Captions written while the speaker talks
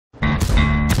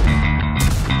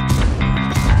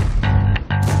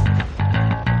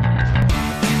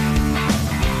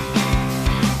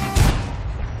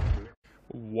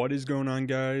What is going on,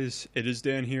 guys? It is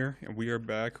Dan here, and we are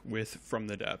back with From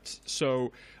the Depths.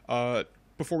 So,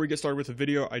 before we get started with the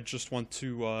video, I just want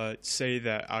to say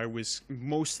that I was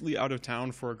mostly out of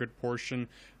town for a good portion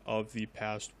of the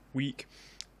past week,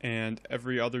 and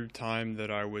every other time that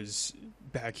I was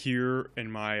back here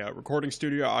in my recording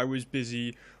studio, I was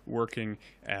busy working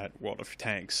at World of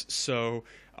Tanks. So,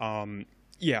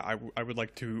 yeah, I would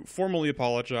like to formally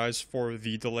apologize for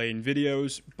the delay in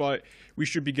videos, but we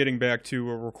should be getting back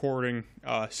to a recording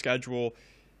schedule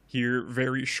here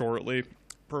very shortly,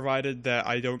 provided that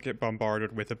I don't get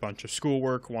bombarded with a bunch of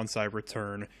schoolwork once I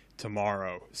return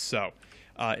tomorrow. So,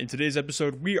 in today's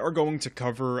episode, we are going to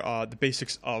cover the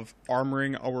basics of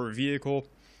armoring our vehicle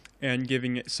and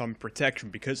giving it some protection,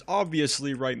 because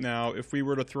obviously right now, if we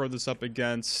were to throw this up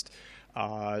against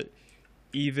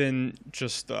even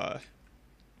just a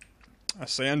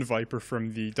Sand Viper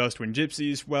from the Dustwind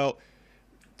Gypsies, well,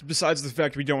 besides the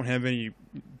fact we don't have any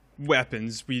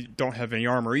weapons, we don't have any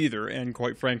armor either, and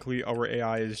quite frankly, our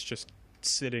AI is just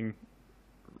sitting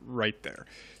right there.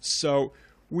 So,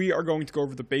 we are going to go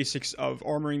over the basics of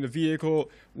armoring the vehicle,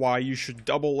 why you should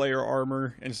double layer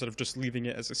armor instead of just leaving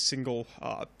it as a single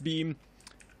beam,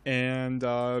 and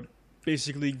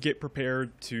basically get prepared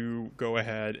to go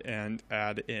ahead and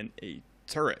add in a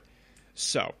turret.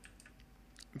 So,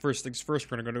 first things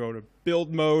first, we're going to go to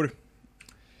build mode,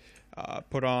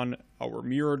 put on our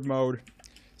mirrored mode.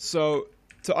 So,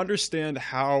 to understand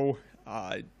how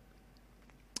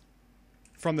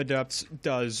From the Depths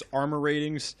does armor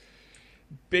ratings,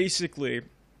 basically,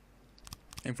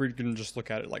 if we can just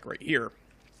look at it like right here,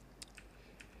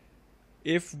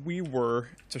 if we were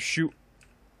to shoot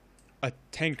a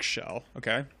tank shell,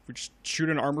 okay, we just shoot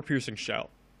an armor-piercing shell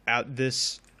at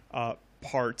this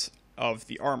part of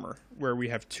the armor, where we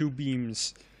have two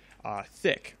beams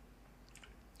thick.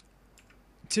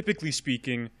 Typically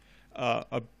speaking,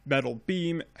 a metal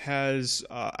beam has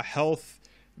a health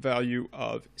value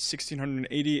of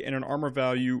 1680 and an armor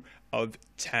value of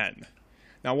 10.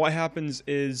 Now what happens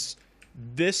is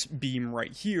this beam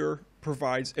right here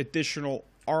provides additional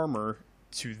armor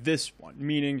to this one,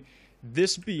 meaning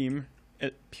this beam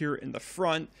here in the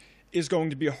front is going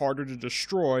to be harder to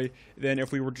destroy than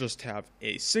if we were just to have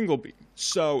a single beam.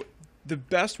 So the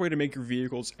best way to make your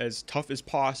vehicles as tough as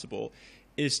possible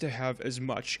is to have as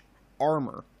much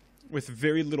armor with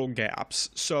very little gaps.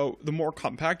 So the more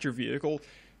compact your vehicle,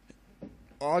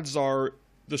 odds are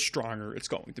the stronger it's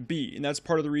going to be. And that's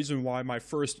part of the reason why my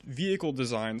first vehicle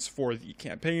designs for the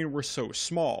campaign were so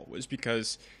small, was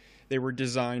because they were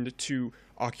designed to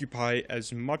occupy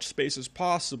as much space as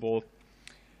possible,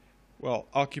 well,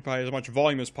 occupy as much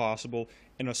volume as possible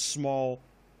in a small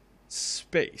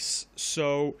space.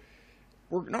 So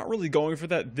we're not really going for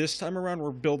that this time around.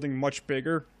 We're building much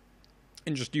bigger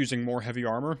and just using more heavy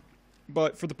armor.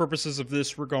 But for the purposes of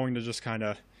this, we're going to just kind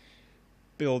of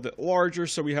build it larger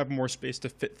so we have more space to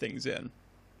fit things in.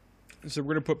 So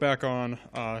we're going to put back on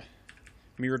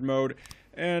mirrored mode,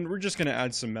 and we're just going to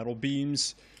add some metal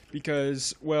beams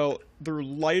because, well, they're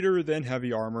lighter than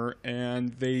heavy armor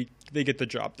and they get the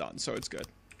job done, so it's good.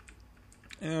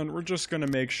 And we're just going to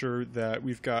make sure that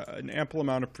we've got an ample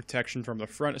amount of protection from the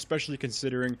front, especially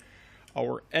considering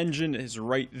our engine is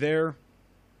right there.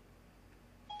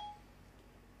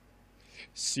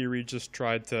 Siri just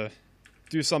tried to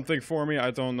do something for me.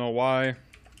 I don't know why.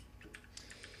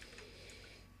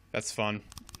 That's fun.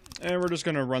 And we're just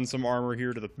gonna run some armor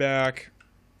here to the back.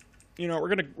 You know,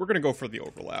 we're gonna go for the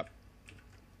overlap.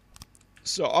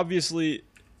 So obviously,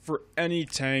 for any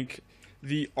tank,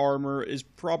 the armor is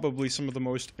probably some of the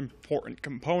most important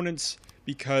components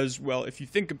because, well, if you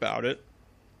think about it,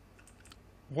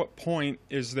 what point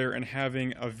is there in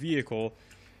having a vehicle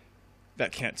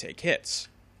that can't take hits?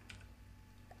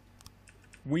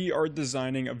 We are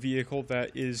designing a vehicle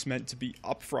that is meant to be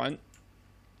up front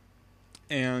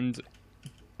and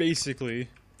basically,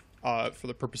 for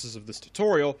the purposes of this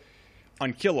tutorial,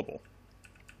 unkillable.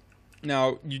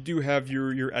 Now, you do have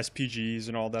your SPGs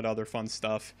and all that other fun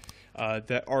stuff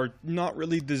that are not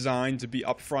really designed to be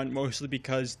up front, mostly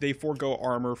because they forego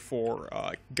armor for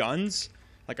guns,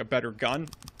 like a better gun.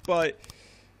 But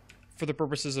for the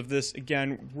purposes of this,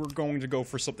 again, we're going to go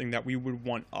for something that we would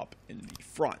want up in the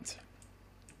front.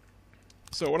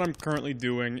 So what I'm currently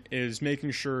doing is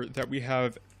making sure that we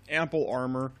have ample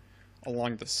armor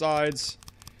along the sides.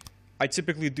 I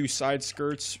typically do side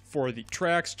skirts for the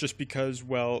tracks just because,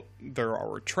 well, they're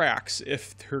our tracks.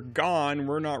 If they're gone,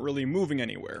 we're not really moving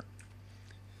anywhere.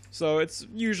 So it's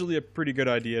usually a pretty good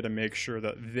idea to make sure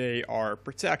that they are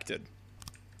protected.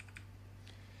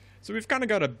 So we've kind of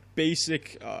got a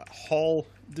basic hull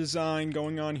design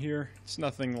going on here. It's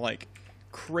nothing like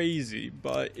crazy,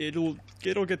 but it'll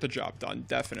get the job done,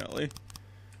 definitely.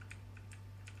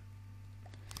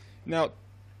 Now,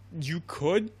 you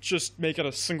could just make it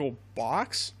a single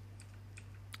box,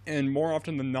 and more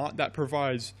often than not, that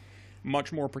provides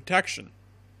much more protection.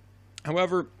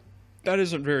 However, that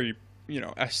isn't very,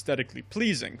 aesthetically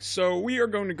pleasing. So we are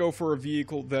going to go for a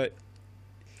vehicle that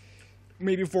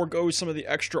maybe foregoes some of the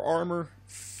extra armor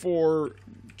for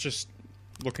just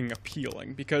looking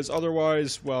appealing, because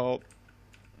otherwise, well,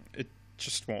 it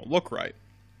just won't look right.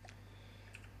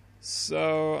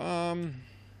 So,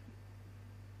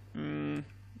 do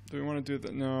we want to do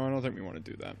that? No, I don't think we want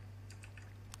to do that.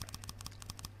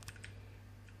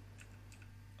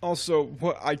 Also,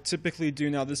 what I typically do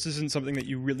now, this isn't something that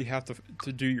you really have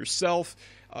to do yourself.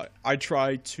 I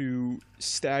try to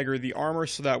stagger the armor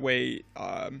so that way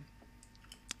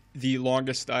the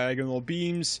longest diagonal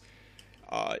beams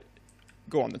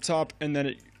go on the top, and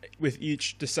then with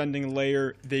each descending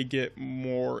layer, they get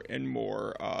more and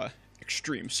more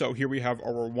extreme. So here we have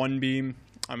our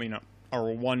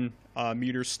our 1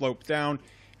 meter slope down.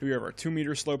 Here we have our 2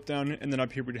 meter slope down, and then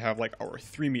up here we have like our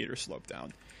 3 meter slope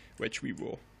down, which we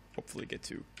will hopefully get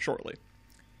to shortly.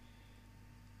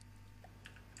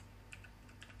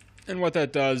 And what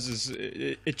that does is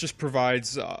it just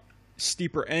provides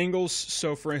steeper angles.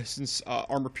 So for instance,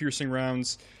 armor-piercing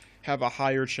rounds have a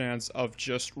higher chance of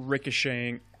just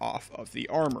ricocheting off of the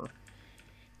armor,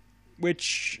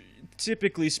 which,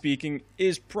 typically speaking,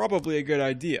 is probably a good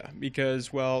idea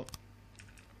because, well,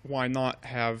 why not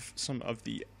have some of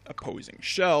the opposing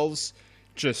shells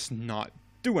just not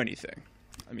do anything?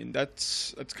 I mean,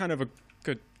 that's kind of a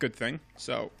good thing.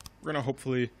 So we're gonna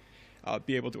hopefully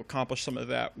be able to accomplish some of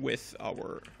that with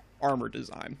our armor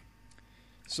design.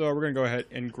 So we're gonna go ahead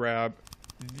and grab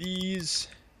these,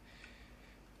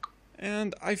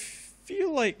 and I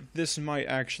feel like this might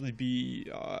actually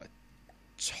be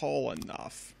tall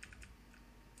enough,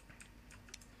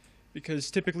 because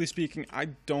typically speaking, I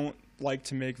don't like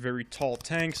to make very tall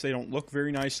tanks. They don't look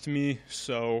very nice to me,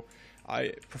 so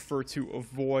I prefer to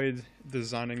avoid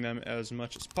designing them as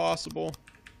much as possible.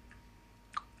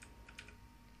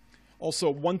 Also,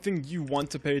 one thing you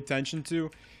want to pay attention to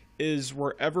is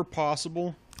wherever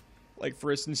possible, like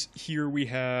for instance, here we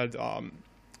had a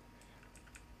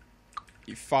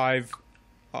 5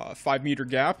 meter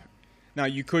gap. Now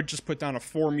you could just put down a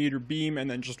 4 meter beam and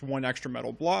then just 1 extra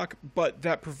metal block, but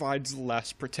that provides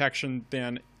less protection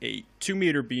than a 2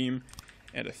 meter beam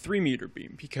and a 3 meter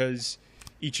beam, because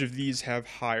each of these have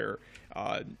higher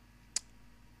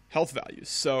health values.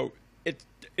 So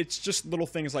it's just little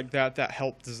things like that that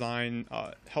help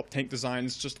tank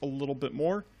designs just a little bit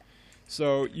more.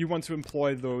 So you want to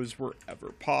employ those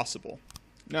wherever possible.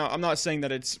 Now, I'm not saying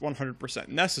that it's 100%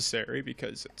 necessary,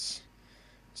 because it's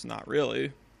not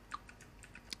really.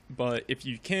 But if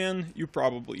you can, you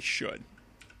probably should.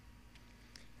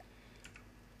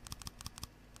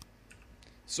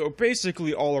 So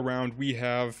basically, all around, we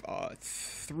have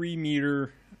 3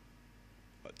 meter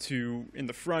to, in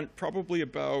the front, probably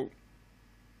about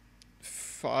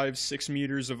 5-6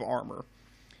 meters of armor.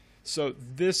 So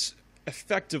this,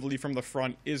 effectively from the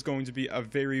front, is going to be a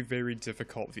very, very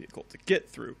difficult vehicle to get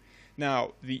through.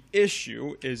 Now, the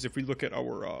issue is if we look at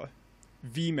our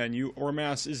V menu, our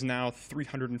mass is now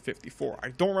 354. I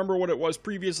don't remember what it was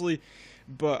previously,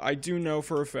 but I do know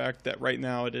for a fact that right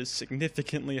now it is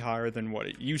significantly higher than what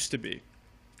it used to be.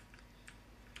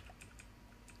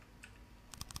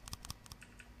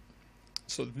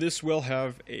 So this will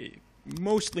have a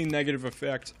mostly negative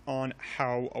effect on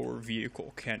how our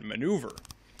vehicle can maneuver.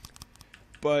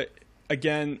 But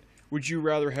again, would you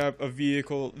rather have a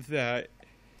vehicle that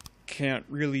can't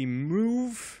really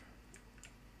move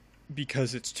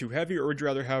because it's too heavy, or would you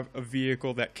rather have a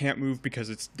vehicle that can't move because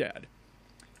it's dead?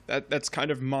 That's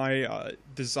kind of my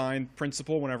design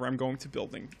principle whenever I'm going to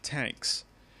building tanks.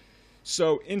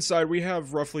 So inside we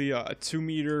have roughly a 2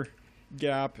 meter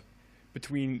gap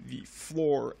between the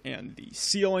floor and the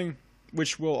ceiling,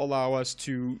 which will allow us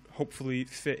to hopefully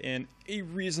fit in a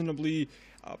reasonably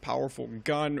powerful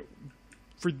gun.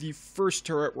 For the first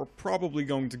turret, we're probably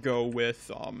going to go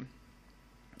with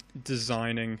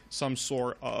designing some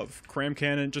sort of cram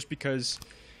cannon, just because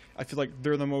I feel like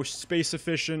they're the most space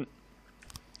efficient,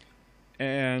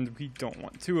 and we don't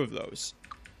want 2 of those.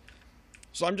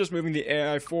 So I'm just moving the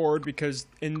AI forward because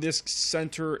in this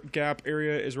center gap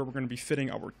area is where we're going to be fitting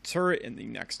our turret in the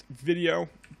next video.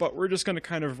 But we're just going to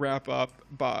kind of wrap up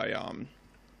by,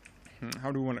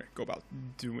 how do we want to go about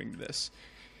doing this?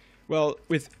 Well,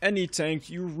 with any tank,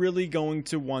 you're really going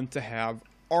to want to have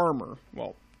armor.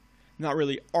 Well, not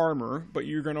really armor, but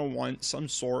you're going to want some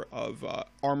sort of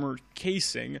armor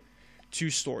casing to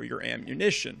store your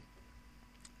ammunition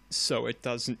so it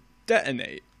doesn't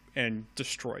detonate and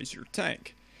destroys your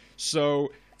tank.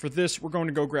 So for this, we're going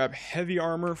to go grab heavy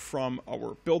armor from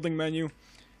our building menu.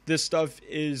 This stuff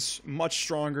is much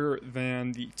stronger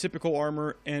than the typical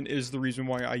armor and is the reason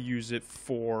why I use it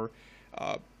for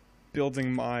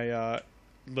building my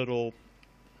little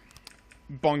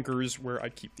bunkers where I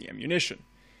keep the ammunition.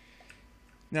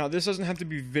 Now, this doesn't have to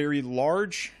be very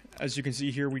large. As you can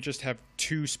see here, we just have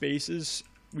 2 spaces.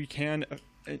 We're going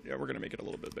to make it a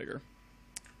little bit bigger.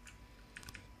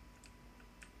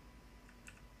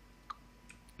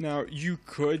 Now, you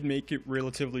could make it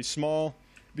relatively small.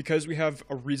 Because we have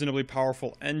a reasonably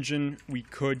powerful engine, we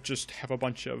could just have a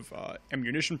bunch of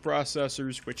ammunition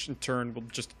processors, which in turn will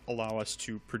just allow us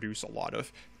to produce a lot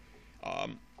of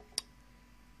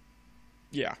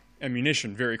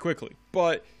ammunition very quickly.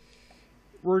 But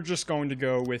we're just going to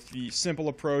go with the simple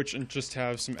approach and just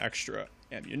have some extra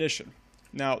ammunition.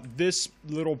 Now, this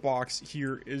little box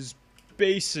here is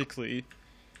basically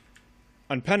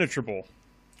impenetrable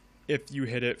if you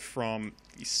hit it from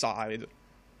the side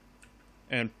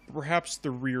and perhaps the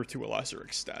rear to a lesser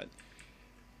extent.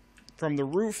 From the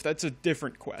roof, that's a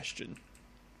different question.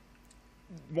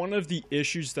 One of the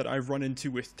issues that I've run into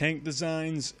with tank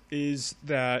designs is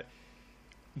that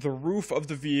the roof of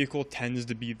the vehicle tends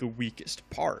to be the weakest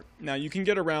part. Now, you can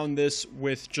get around this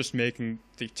with just making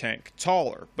the tank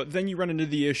taller, but then you run into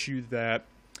the issue that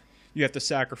you have to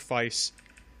sacrifice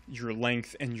your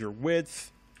length and your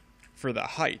width for the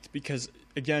height, because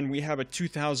again, we have a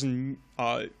 2,000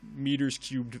 meters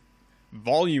cubed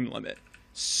volume limit.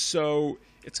 So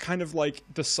it's kind of like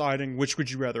deciding which would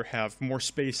you rather have, more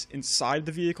space inside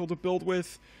the vehicle to build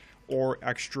with or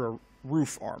extra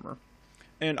roof armor.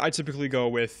 And I typically go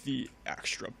with the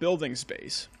extra building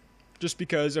space, just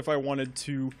because if I wanted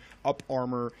to up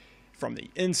armor from the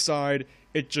inside,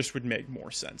 it just would make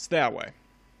more sense that way.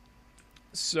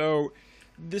 So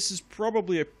this is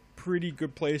probably a pretty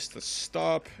good place to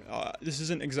stop. This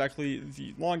isn't exactly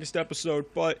the longest episode,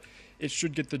 but it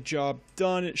should get the job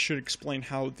done. It should explain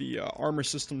how the armor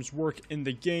systems work in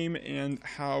the game and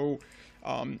how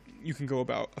you can go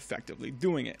about effectively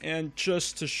doing it. And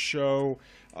just to show,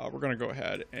 we're going to go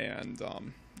ahead and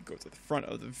go to the front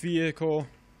of the vehicle,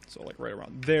 so like right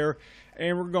around there,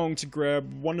 and we're going to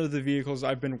grab one of the vehicles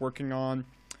I've been working on.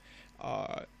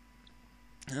 What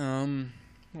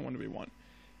one do we want?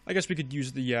 I guess we could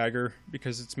use the Jaeger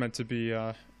because it's meant to be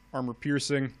armor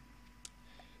piercing.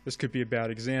 This could be a bad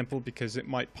example because it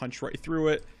might punch right through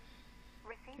it.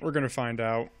 We're going to find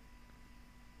out.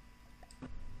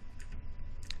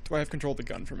 Do I have control of the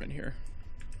gun from in here?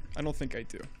 I don't think I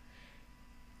do.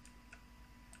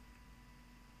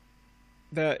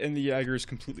 That and the Jaeger is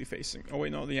completely facing. Oh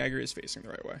wait, no, the Jaeger is facing the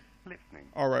right way.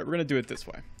 Alright, we're going to do it this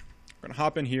way. We're going to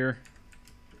hop in here.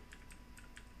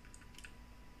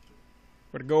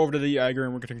 We're going to go over to the Jaeger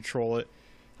and we're going to control it.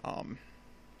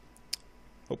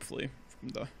 Hopefully from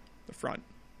the front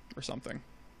or something.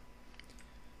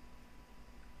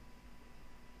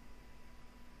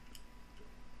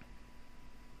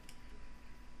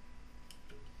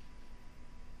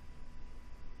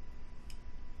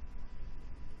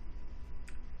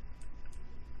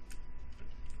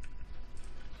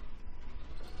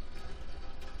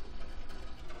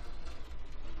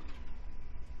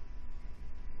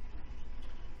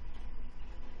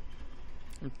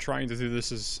 I'm trying to do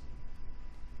this as...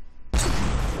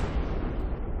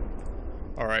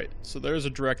 Alright, so there's a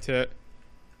direct hit.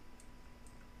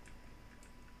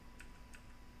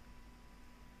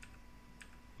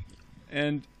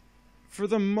 And for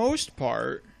the most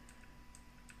part,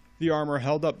 the armor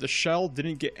held up. The shell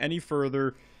didn't get any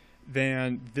further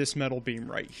than this metal beam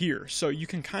right here. So you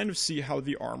can kind of see how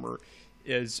the armor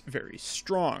is very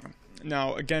strong.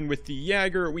 Now, again, with the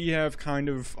Jaeger, we have kind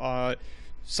of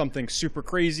something super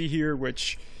crazy here,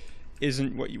 which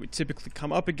isn't what you would typically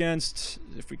come up against.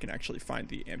 If we can actually find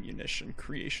the ammunition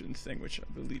creation thing, which I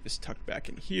believe is tucked back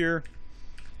in here.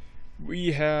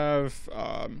 We have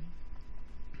a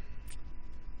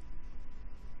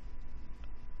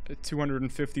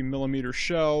 250 millimeter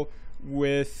shell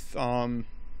with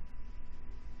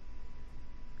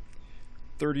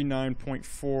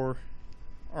 39.4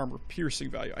 armor piercing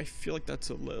value. I feel like that's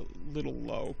a little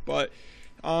low, but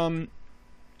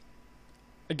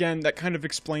again, that kind of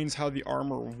explains how the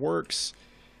armor works.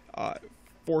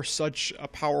 For such a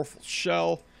powerful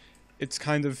shell, it's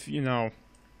kind of, you know,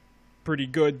 pretty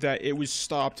good that it was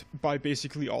stopped by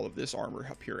basically all of this armor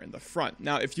up here in the front.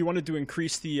 Now, if you wanted to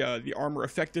increase the armor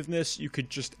effectiveness, you could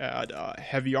just add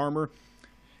heavy armor,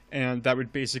 and that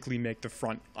would basically make the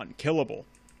front unkillable.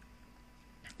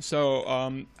 So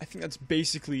I think that's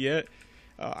basically it.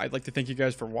 I'd like to thank you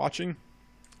guys for watching.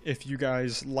 If you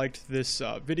guys liked this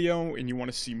video and you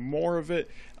want to see more of it,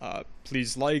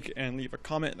 please like and leave a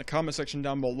comment in the comment section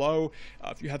down below.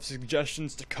 If you have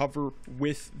suggestions to cover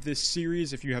with this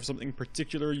series, if you have something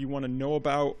particular you want to know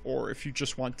about, or if you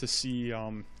just want to see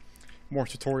more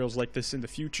tutorials like this in the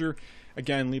future,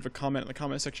 again, leave a comment in the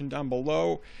comment section down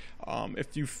below.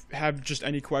 If you have just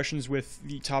any questions with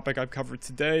the topic I've covered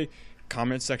today,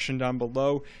 comment section down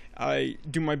below. I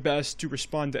do my best to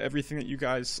respond to everything that you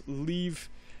guys leave.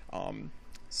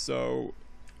 So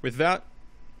with that,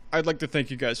 I'd like to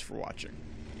thank you guys for watching.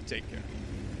 Take care.